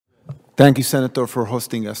Thank you, Senator, for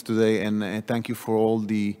hosting us today, and thank you for all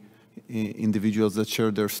the individuals that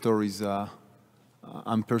shared their stories.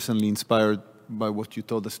 I'm personally inspired by what you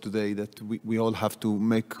told us today, that we all have to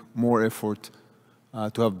make more effort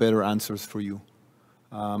to have better answers for you.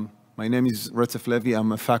 My name is Retsef Levi.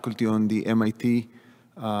 I'm a faculty on the MIT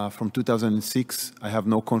from 2006. I have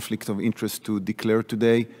no conflict of interest to declare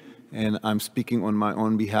today, and I'm speaking on my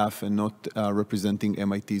own behalf and not representing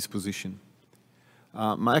MIT's position.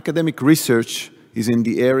 My academic research is in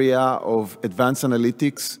the area of advanced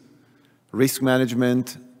analytics, risk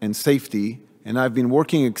management, and safety, and I've been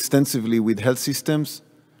working extensively with health systems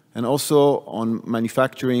and also on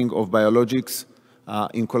manufacturing of biologics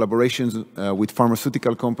in collaborations with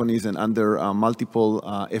pharmaceutical companies and under multiple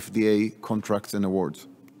FDA contracts and awards.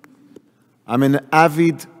 I'm an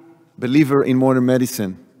avid believer in modern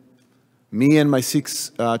medicine. Me and my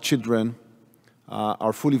 6 children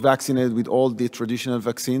are fully vaccinated with all the traditional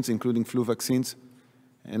vaccines, including flu vaccines,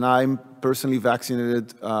 and I'm personally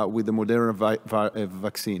vaccinated with the Moderna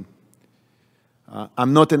vaccine.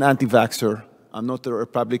 I'm not an anti-vaxxer. I'm not a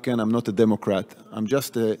Republican. I'm not a Democrat. I'm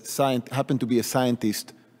just happen to be a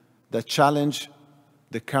scientist that challenge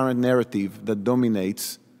the current narrative that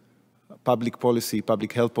dominates public policy,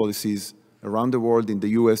 public health policies around the world, in the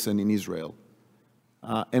US and in Israel.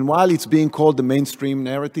 And while it's being called the mainstream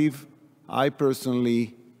narrative, I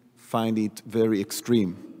personally find it very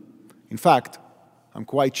extreme. In fact, I'm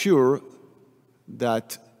quite sure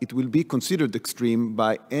that it will be considered extreme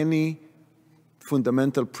by any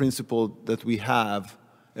fundamental principle that we have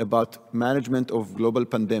about management of global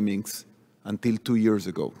pandemics until 2 years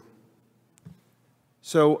ago.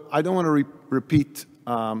 So I don't want to repeat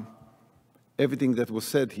everything that was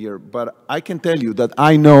said here, but I can tell you that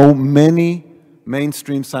I know many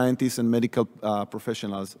mainstream scientists and medical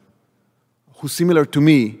professionals who, similar to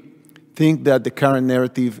me, think that the current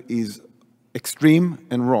narrative is extreme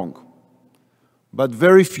and wrong. But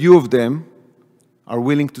very few of them are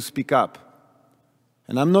willing to speak up.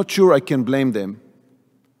 And I'm not sure I can blame them,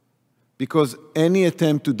 because any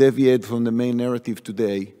attempt to deviate from the main narrative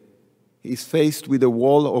today is faced with a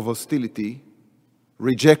wall of hostility,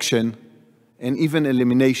 rejection, and even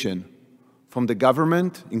elimination from the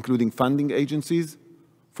government, including funding agencies,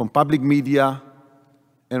 from public media,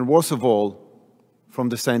 and worst of all, from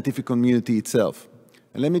the scientific community itself.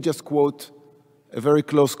 And let me just quote a very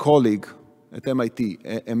close colleague at MIT,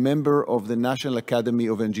 a member of the National Academy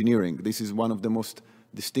of Engineering. This is one of the most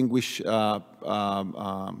distinguished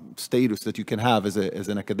status that you can have as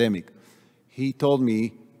an academic. He told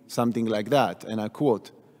me something like that, and I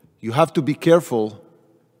quote, "You have to be careful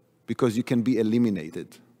because you can be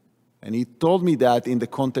eliminated." And he told me that in the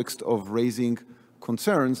context of raising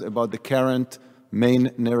concerns about the current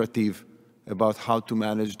main narrative about how to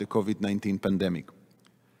manage the COVID-19 pandemic.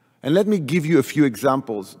 And let me give you a few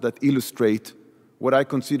examples that illustrate what I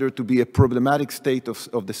consider to be a problematic state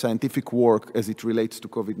of the scientific work as it relates to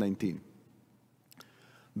COVID-19.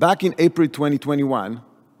 Back in April 2021,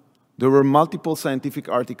 there were multiple scientific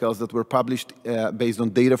articles that were published based on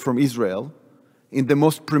data from Israel in the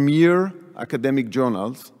most premier academic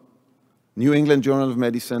journals, New England Journal of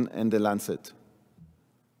Medicine and The Lancet.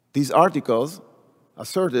 These articles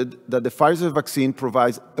asserted that the Pfizer vaccine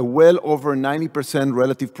provides a well over 90%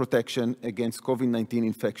 relative protection against COVID-19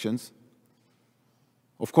 infections.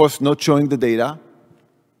 Of course, not showing the data.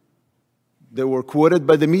 They were quoted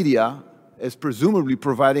by the media as presumably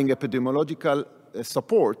providing epidemiological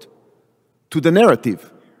support to the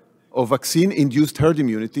narrative of vaccine-induced herd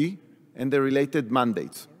immunity and the related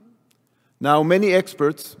mandates. Now, many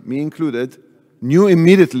experts, me included, knew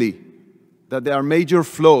immediately that there are major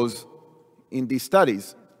flaws in these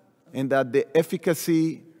studies, and that the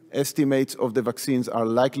efficacy estimates of the vaccines are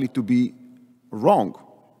likely to be wrong.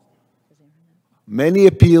 Many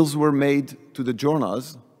appeals were made to the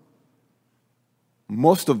journals.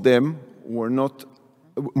 Most of them were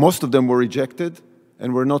rejected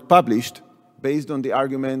and were not published based on the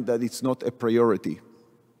argument that it's not a priority.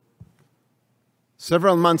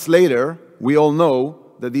 Several months later, we all know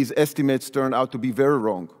that these estimates turned out to be very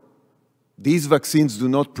wrong. These vaccines do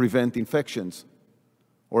not prevent infections,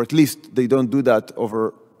 or at least they don't do that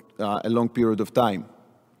over a long period of time.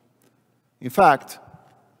 In fact,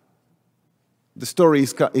 the story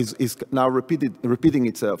is now repeating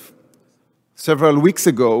itself. Several weeks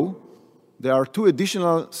ago, there are 2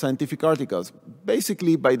 additional scientific articles,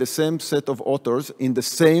 basically by the same set of authors in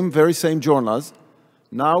the very same journals,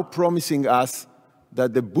 now promising us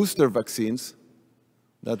that the booster vaccines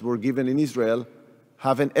that were given in Israel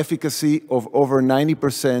have an efficacy of over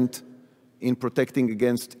 90% in protecting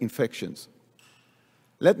against infections.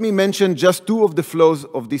 Let me mention just two of the flaws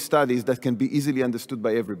of these studies that can be easily understood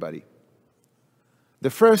by everybody.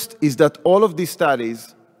 The first is that all of these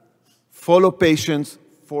studies follow patients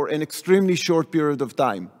for an extremely short period of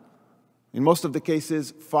time. In most of the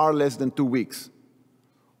cases, far less than 2 weeks.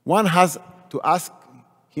 One has to ask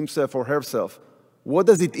himself or herself, what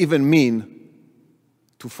does it even mean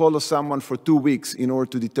to follow someone for 2 weeks in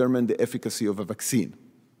order to determine the efficacy of a vaccine?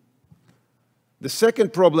 The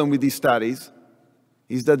second problem with these studies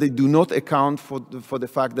is that they do not account for the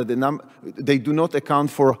fact that they do not account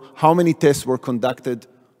for how many tests were conducted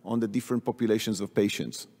on the different populations of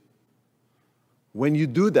patients. When you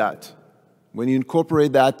do that, when you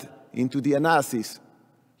incorporate that into the analysis,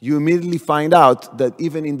 you immediately find out that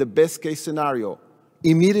even in the best case scenario,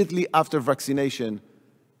 immediately after vaccination,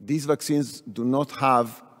 these vaccines do not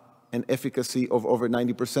have an efficacy of over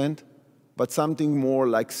 90%, but something more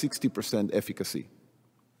like 60% efficacy.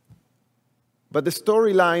 But the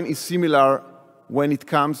storyline is similar when it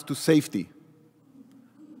comes to safety.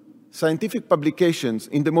 Scientific publications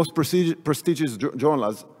in the most prestigious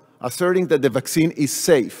journals asserting that the vaccine is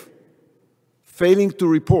safe, failing to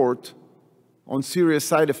report on serious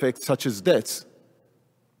side effects such as deaths,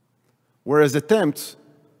 whereas attempts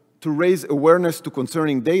to raise awareness to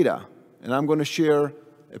concerning data, and I'm going to share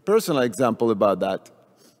a personal example about that.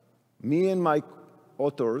 Me and my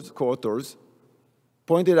co-authors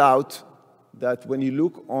pointed out that when you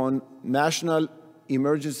look on national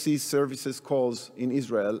emergency services calls in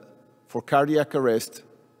Israel for cardiac arrest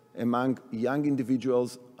among young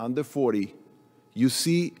individuals under 40, you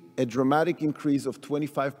see a dramatic increase of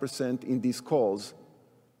 25% in these calls,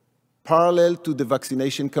 parallel to the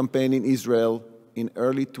vaccination campaign in Israel in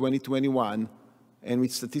early 2021 and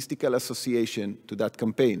with statistical association to that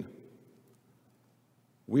campaign.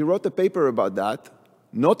 We wrote a paper about that,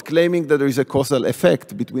 not claiming that there is a causal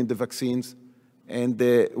effect between the vaccines and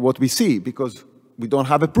what we see, because we don't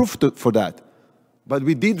have a proof for that. But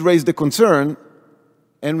we did raise the concern,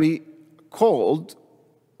 and we called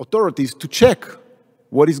authorities to check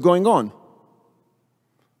what is going on.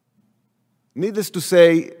 Needless to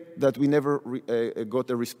say that we never got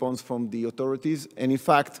a response from the authorities, and in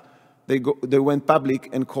fact, they went public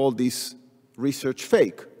and called this research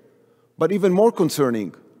fake. But even more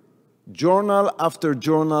concerning, journal after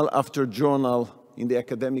journal after journal in the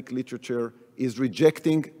academic literature is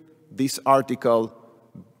rejecting this article,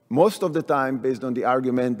 most of the time based on the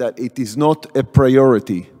argument that it is not a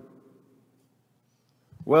priority.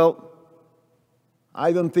 Well,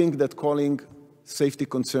 I don't think that calling safety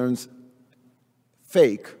concerns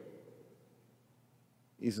fake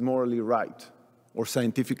is morally right or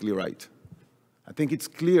scientifically right. I think it's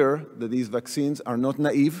clear that these vaccines are not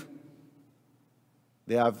naive.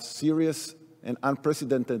 They have serious and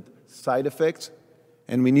unprecedented side effects,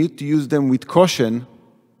 and we need to use them with caution,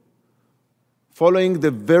 following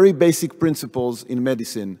the very basic principles in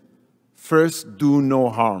medicine. First, do no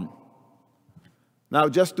harm. Now,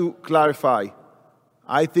 just to clarify,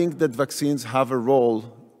 I think that vaccines have a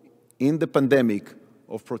role in the pandemic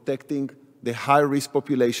of protecting the high-risk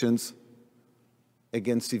populations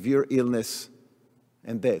against severe illness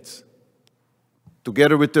and deaths,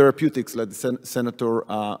 together with therapeutics, like the Senator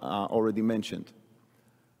already mentioned.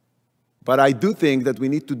 But I do think that we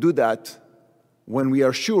need to do that when we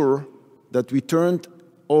are sure that we turned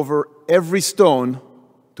over every stone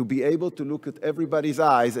to be able to look at everybody's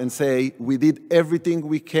eyes and say, we did everything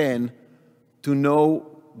we can to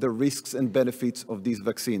know the risks and benefits of these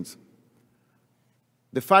vaccines.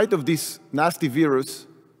 The fight of this nasty virus,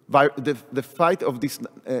 the fight of this,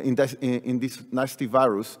 in this nasty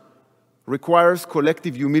virus requires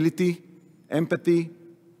collective humility, empathy,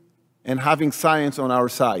 and having science on our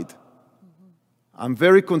side. I'm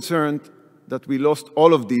very concerned that we lost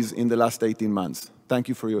all of these in the last 18 months. Thank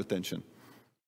you for your attention.